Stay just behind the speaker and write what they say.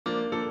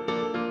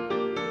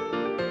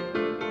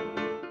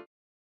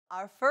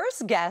Our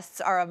first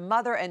guests are a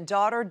mother and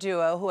daughter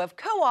duo who have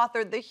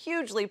co-authored the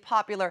hugely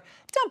popular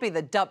Dumpy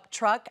the Dump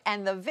Truck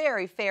and the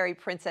Very Fairy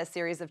Princess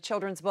series of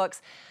children's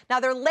books. Now,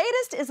 their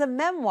latest is a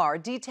memoir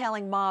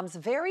detailing Mom's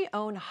very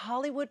own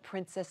Hollywood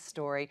princess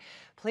story.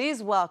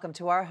 Please welcome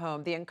to our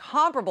home the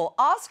incomparable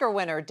Oscar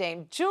winner,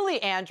 Dame Julie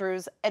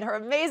Andrews, and her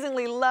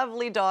amazingly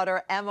lovely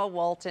daughter, Emma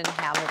Walton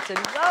Hamilton.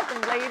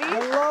 Welcome, ladies.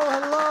 Hello,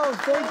 hello.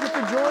 Thank you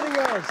for joining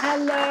us.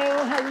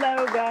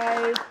 Hello,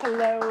 guys.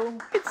 Hello.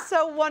 It's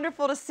so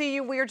wonderful to see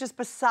you. We are just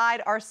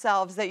beside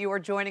ourselves that you are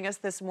joining us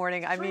this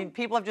morning. I mean,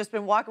 people have just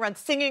been walking around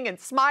singing and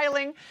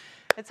smiling.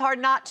 It's hard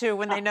not to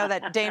when they know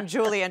that Dame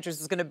Julie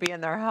Andrews is going to be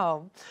in their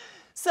home.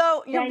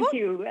 So Thank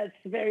you. That's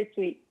very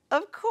sweet.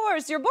 Of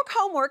course. Your book,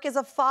 Homework, is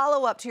a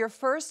follow-up to your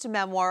first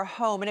memoir,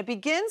 Home, and it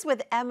begins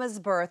with Emma's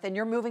birth and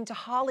you're moving to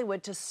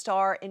Hollywood to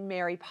star in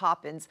Mary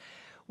Poppins,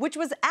 which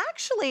was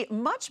actually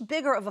much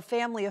bigger of a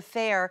family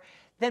affair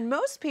than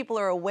most people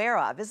are aware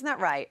of. Isn't that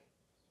right?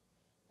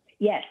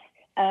 Yes.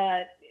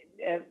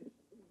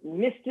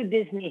 Mr.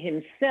 Disney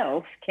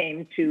himself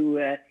came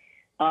to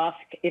ask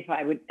if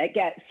I would,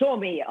 saw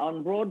me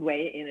on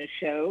Broadway in a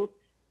show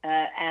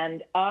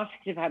and asked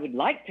if I would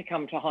like to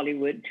come to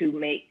Hollywood to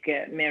make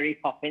Mary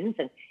Poppins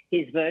and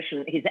his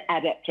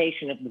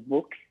adaptation of the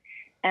books.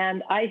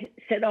 And I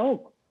said,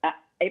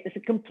 it was a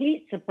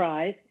complete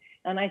surprise.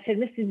 And I said,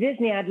 Mr.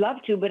 Disney, I'd love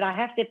to, but I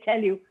have to tell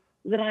you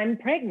that I'm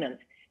pregnant.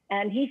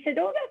 And he said,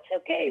 oh,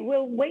 that's okay.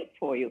 We'll wait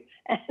for you.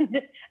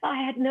 And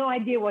I had no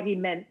idea what he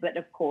meant. But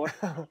of course,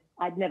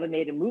 I'd never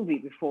made a movie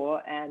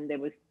before. And there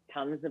was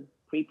tons of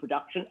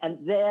pre-production.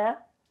 And there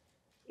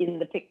in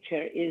the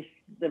picture is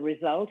the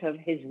result of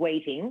his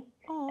waiting.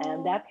 Aww.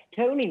 And that's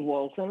Tony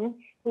Walton,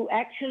 who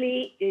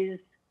actually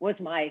was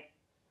my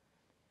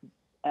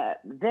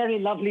very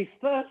lovely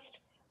first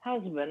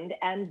husband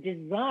and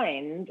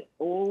designed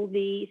all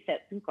the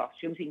sets and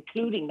costumes,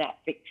 including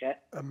that picture,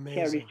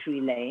 Cherry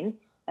Tree Lane,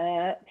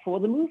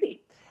 for the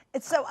movie.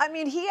 So, I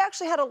mean, he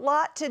actually had a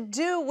lot to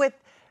do with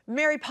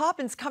Mary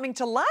Poppins coming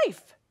to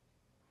life.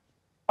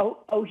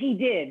 Oh, he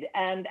did,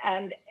 and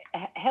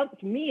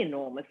helped me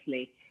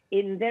enormously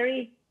in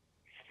very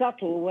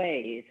subtle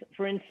ways.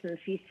 For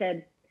instance, he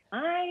said,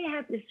 I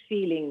have this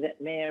feeling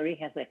that Mary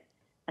has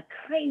a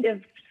kind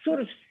of sort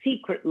of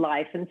secret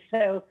life, and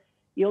so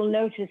you'll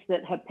notice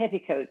that her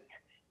petticoats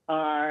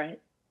are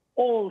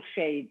all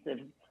shades of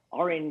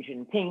orange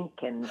and pink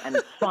and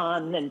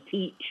fun and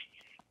peach,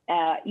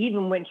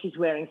 even when she's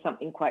wearing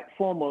something quite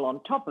formal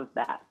on top of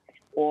that.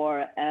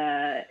 Or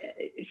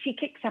she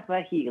kicks up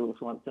her heels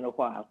once in a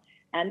while.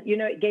 And, you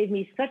know, it gave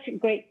me such a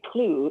great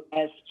clue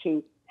as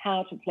to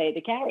how to play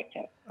the character.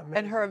 Amazing.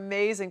 And her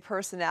amazing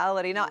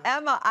personality. Now,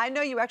 Emma, I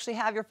know you actually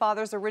have your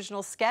father's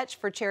original sketch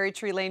for Cherry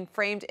Tree Lane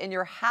framed in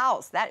your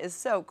house. That is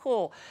so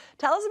cool.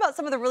 Tell us about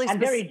some of the really... I'm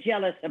very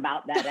jealous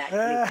about that,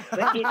 actually.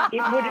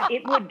 But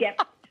it would get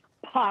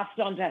passed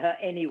on to her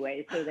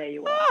anyway, so there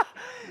you are.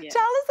 Yeah.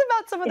 Tell us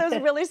about some of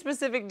those really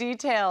specific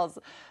details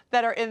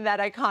that are in that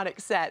iconic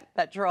set,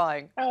 that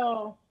drawing.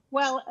 Oh,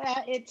 well,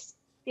 it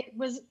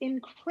was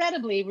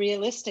incredibly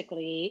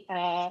realistically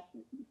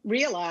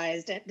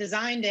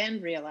designed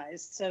and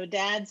realized. So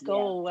Dad's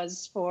goal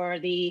was for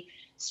the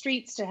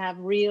streets to have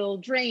real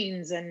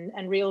drains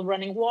and real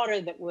running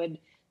water that would,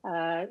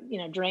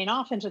 drain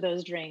off into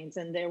those drains.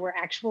 And there were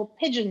actual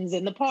pigeons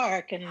in the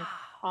park and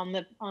on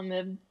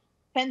the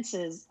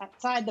fences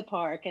outside the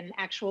park and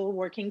actual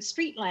working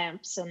street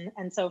lamps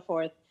and so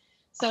forth.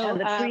 So and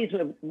the trees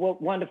were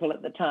wonderful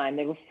at the time.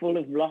 They were full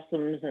of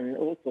blossoms and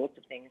all sorts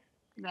of things.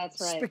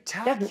 That's right.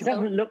 Spectacular.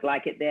 Doesn't look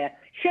like it there.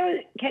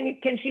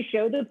 Can she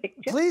show the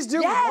picture? Please do.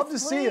 Yes, We'd love to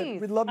see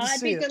it. We'd love to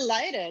see it. I'd be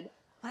delighted.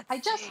 I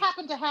just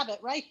happen to have it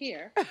right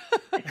here.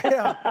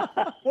 Yeah.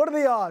 What are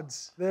the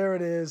odds? There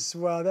it is.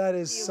 Wow, that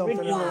is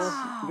something else.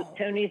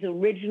 Tony's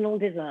original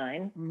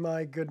design.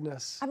 My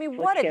goodness. I mean,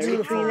 what a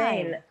beautiful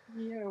name.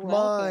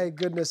 My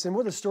goodness, and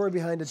what a story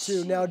behind it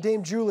too. Now,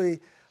 Dame Julie,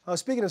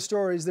 speaking of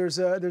stories, there's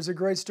a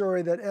great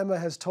story that Emma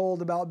has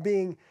told about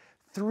being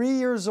 3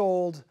 years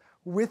old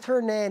with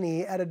her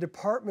nanny at a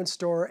department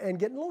store and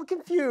getting a little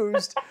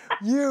confused,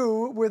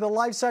 you with a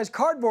life-size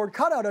cardboard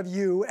cutout of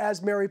you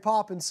as Mary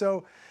Poppins.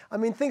 So, I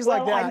mean, things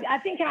like that. I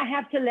think I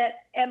have to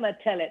let Emma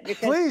tell it.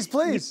 Because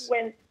please.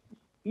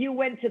 You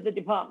went to the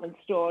department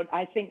store,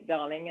 I think,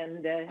 darling,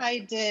 and... I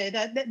did.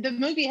 The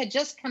movie had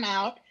just come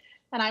out,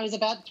 and I was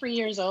about 3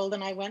 years old,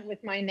 and I went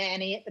with my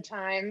nanny at the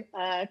time,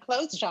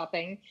 clothes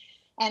shopping.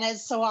 And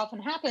as so often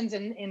happens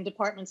in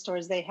department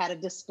stores, they had a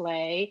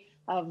display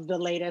of the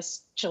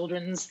latest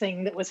children's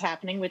thing that was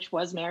happening, which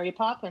was Mary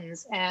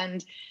Poppins.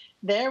 And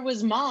there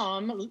was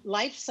Mom,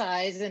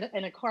 life-size,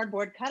 in a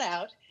cardboard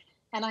cutout.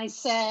 And I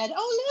said,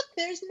 oh, look,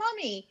 there's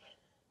Mommy.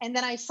 And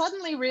then I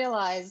suddenly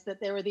realized that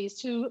there were these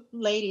two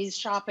ladies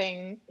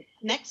shopping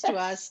next to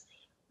us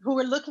who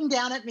were looking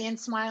down at me and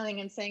smiling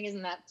and saying,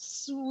 "Isn't that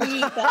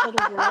sweet, that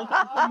little girl?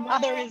 Her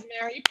mother is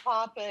Mary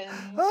Poppins."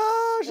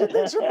 Oh, she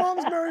thinks her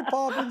mom's Mary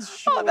Poppins.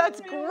 Sure. Oh,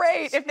 that's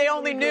great. If they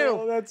only knew.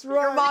 Oh, that's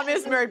right. Your mom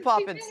is Mary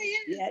Poppins. She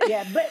really is.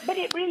 Yeah, but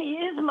it really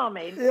is,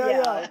 Mommy.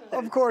 Yeah.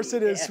 Of course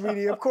it is, Yeah.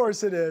 sweetie. Of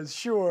course it is.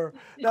 Sure.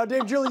 Now,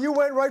 Dame Julie, you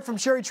went right from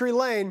Cherry Tree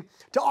Lane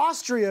to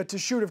Austria to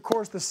shoot, of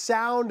course, The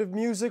Sound of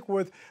Music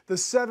with the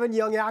 7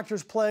 young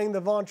actors playing the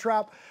Von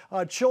Trapp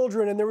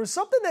children. And there was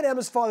something that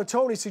Emma's father,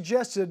 Tony,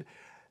 suggested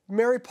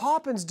Mary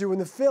Poppins do in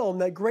the film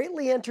that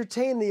greatly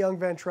entertained the young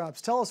Van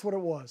Trapps. Tell us what it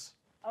was.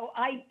 Oh,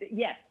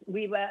 yes,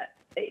 we were.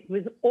 It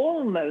was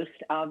almost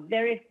our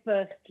very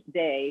first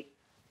day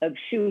of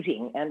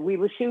shooting, and we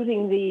were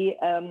shooting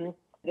the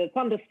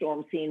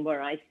thunderstorm scene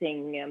where I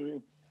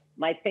sing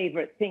my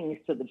favorite things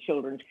to the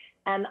children.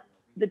 And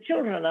the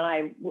children and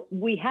I,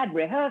 we had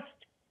rehearsed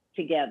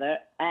together,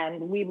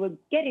 and we were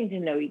getting to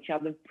know each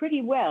other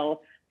pretty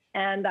well.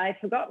 And I'd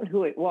forgotten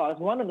who it was.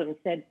 One of them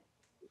said,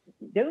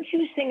 "Don't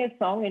you sing a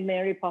song in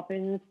Mary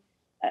Poppins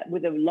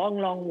with a long,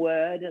 long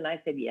word?" And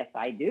I said, "Yes,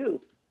 I do."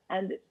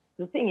 And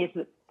the thing is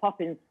that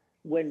Poppins,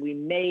 when we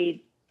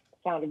made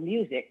Sound of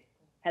Music,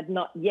 had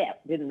not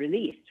yet been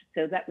released.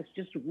 So that was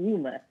just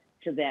rumor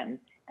to them.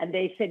 And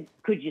they said,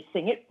 "Could you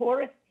sing it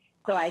for us?"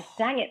 So I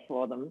sang it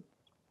for them,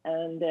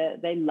 and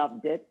they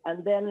loved it.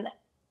 And then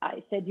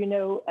I said,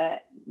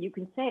 you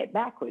can say it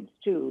backwards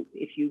too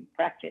if you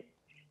practice.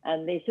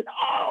 And they said,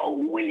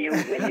 "Oh, will you,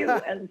 will you?"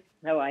 And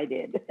so I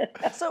did.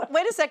 So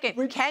wait a second.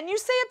 Can you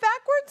say it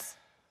backwards?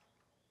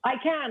 I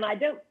can.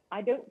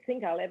 I don't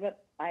think I'll ever.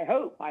 I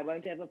hope I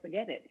won't ever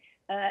forget it.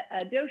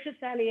 Dosha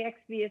Sally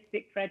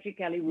Expiastic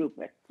Fragicali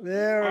Rupert.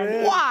 There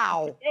it is.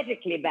 Wow.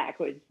 Phonetically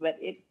backwards, but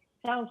it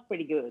sounds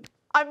pretty good.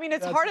 I mean,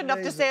 it's That's hard enough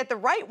to amazing. say it the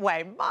right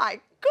way.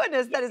 My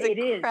goodness, that is It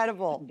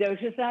incredible.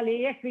 Dosha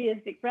Sally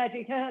Expiastic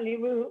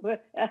Fragicali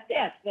Rupert.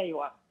 Yes, there you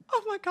are.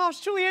 Oh my gosh,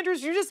 Julie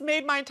Andrews, you just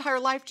made my entire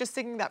life just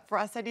singing that for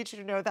us. I need you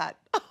to know that.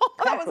 Oh,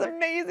 that was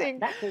amazing.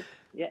 Backwards.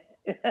 Yeah.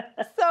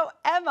 So,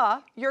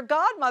 Emma, your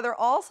godmother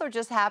also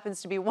just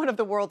happens to be one of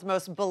the world's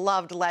most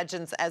beloved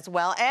legends as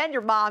well, and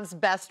your mom's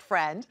best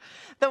friend,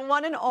 the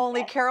one and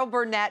only Carol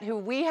Burnett, who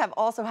we have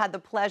also had the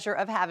pleasure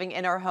of having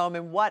in our home,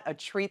 and what a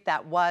treat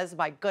that was.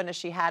 My goodness,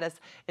 she had us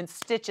in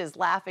stitches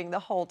laughing the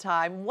whole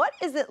time. What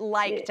is it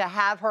like to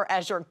have her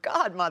as your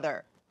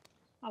godmother?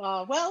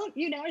 Well,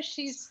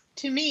 she's,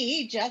 to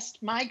me,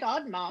 just my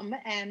godmom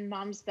and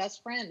mom's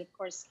best friend. Of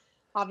course,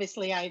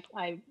 obviously,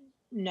 I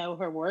know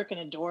her work and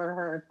adore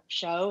her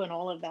show and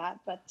all of that.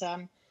 But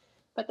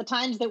the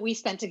times that we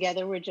spent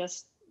together were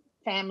just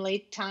family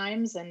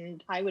times,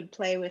 and I would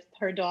play with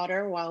her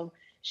daughter while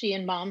she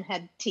and mom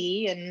had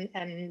tea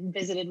and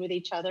visited with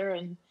each other,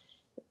 and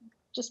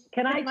just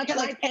pretty much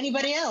like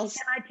anybody else.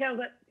 Can I tell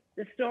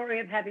the story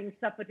of having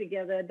supper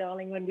together,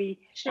 darling? When we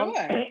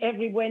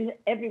every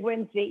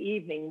Wednesday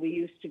evening we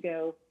used to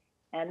go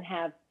and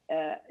have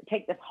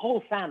take the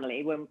whole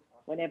family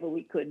whenever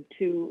we could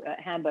to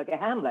Hamburger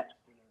Hamlet,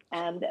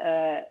 and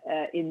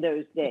in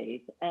those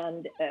days,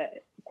 and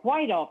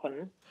quite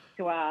often,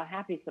 to our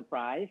happy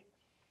surprise,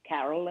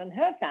 Carol and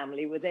her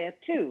family were there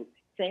too.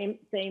 Same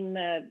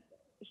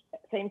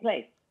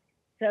place.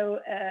 So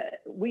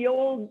we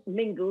all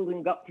mingled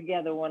and got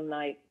together one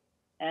night,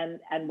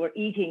 and were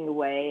eating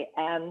away.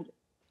 And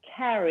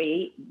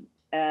Carrie,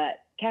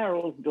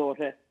 Carol's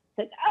daughter,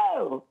 said,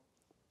 "Oh,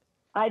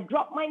 I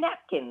dropped my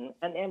napkin."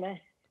 And Emma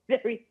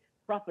very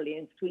properly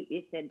and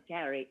sweetly said,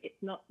 "Carrie,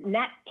 it's not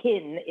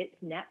napkin, it's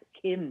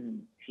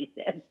napkin," she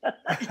said,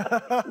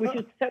 which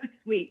was so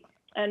sweet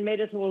and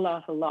made us all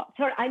laugh a lot.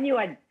 Sorry, I knew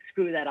I'd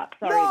screw that up.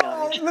 Sorry,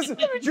 darling. Listen,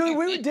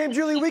 Dame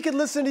Julie, we could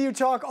listen to you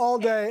talk all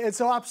day. It's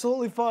so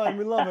absolutely fun.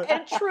 We love it.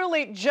 And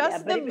truly,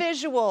 just the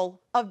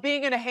visual of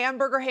being in a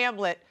Hamburger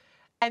Hamlet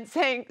and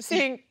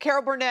seeing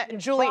Carol Burnett and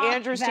Julie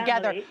Andrews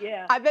together,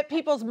 yeah. I bet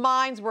people's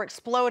minds were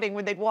exploding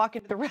when they'd walk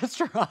into the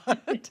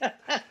restaurant.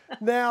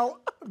 Now,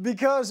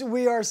 because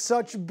we are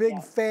such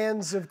big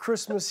fans of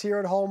Christmas here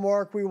at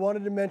Hallmark, we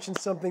wanted to mention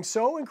something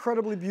so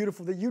incredibly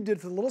beautiful that you did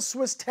for the little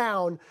Swiss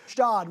town,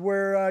 Stad,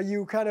 where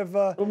you kind of,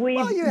 We've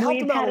helped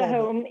them out had a a little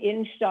home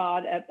in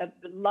Stad, a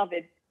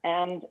beloved,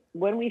 and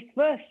when we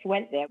first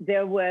went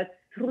there were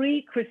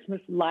 3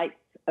 Christmas lights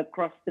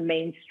across the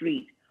main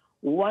street.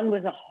 One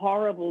was a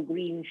horrible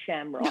green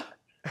shamrock.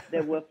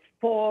 There were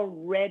 4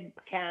 red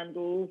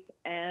candles,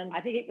 and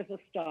I think it was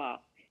a star,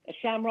 a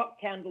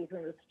shamrock candles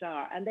and a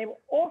star, and they were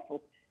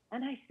awful.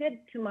 And I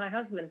said to my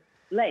husband,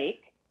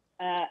 Blake,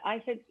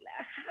 I said,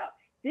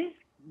 this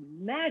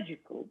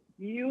magical,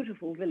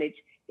 beautiful village,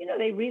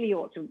 they really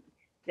ought to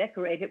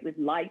decorate it with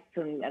lights,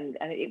 and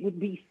it would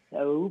be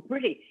so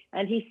pretty.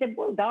 And he said,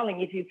 well,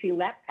 darling, if you feel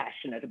that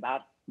passionate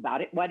about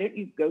it, why don't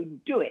you go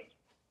do it?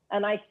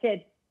 And I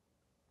said,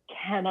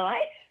 can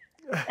I?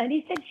 And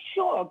he said,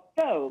 sure,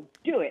 go,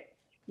 do it.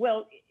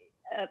 Well,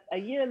 a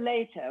year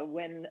later,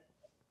 when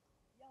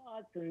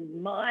yards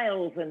and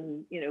miles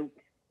and,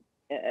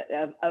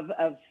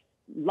 of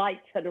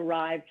lights had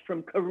arrived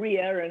from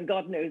Korea and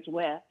God knows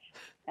where,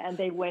 and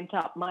they went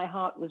up, my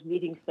heart was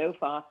beating so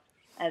fast.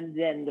 and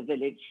then the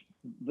village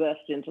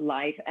burst into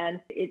life,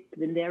 and it's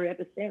been there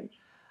ever since.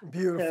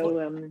 Beautiful.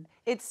 So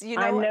It's,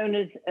 I'm known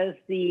as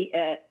the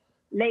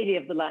Lady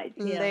of the Light.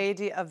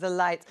 Lady of the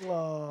Light.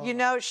 Oh. You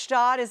know,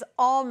 Stad is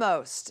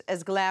almost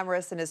as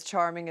glamorous and as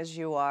charming as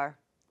you are,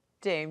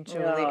 Dame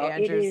Julie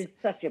Andrews. It is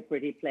such a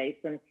pretty place,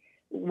 and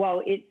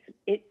well,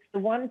 it's the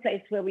one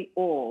place where we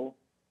all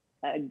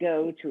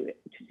go to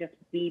just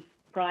be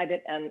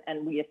private,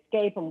 and we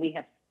escape, and we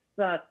have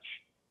such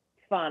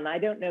fun. I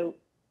don't know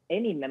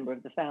any member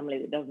of the family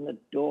that doesn't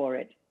adore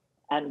it,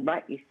 and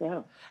rightly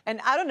so. And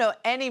I don't know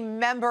any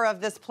member of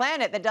this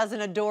planet that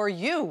doesn't adore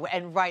you,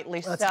 and rightly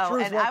That's so.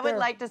 truth And right I would there.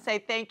 like to say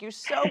thank you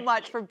so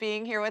much for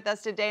being here with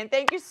us today. And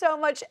thank you so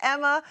much,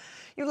 Emma.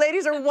 You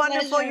ladies are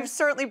wonderful. Pleasure. You've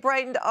certainly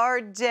brightened our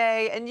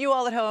day. And you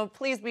all at home,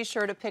 please be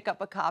sure to pick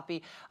up a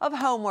copy of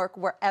Homework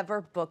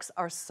wherever books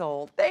are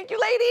sold. Thank you,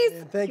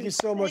 ladies. And thank you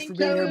so much for Thank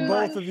being here, you.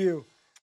 both of you.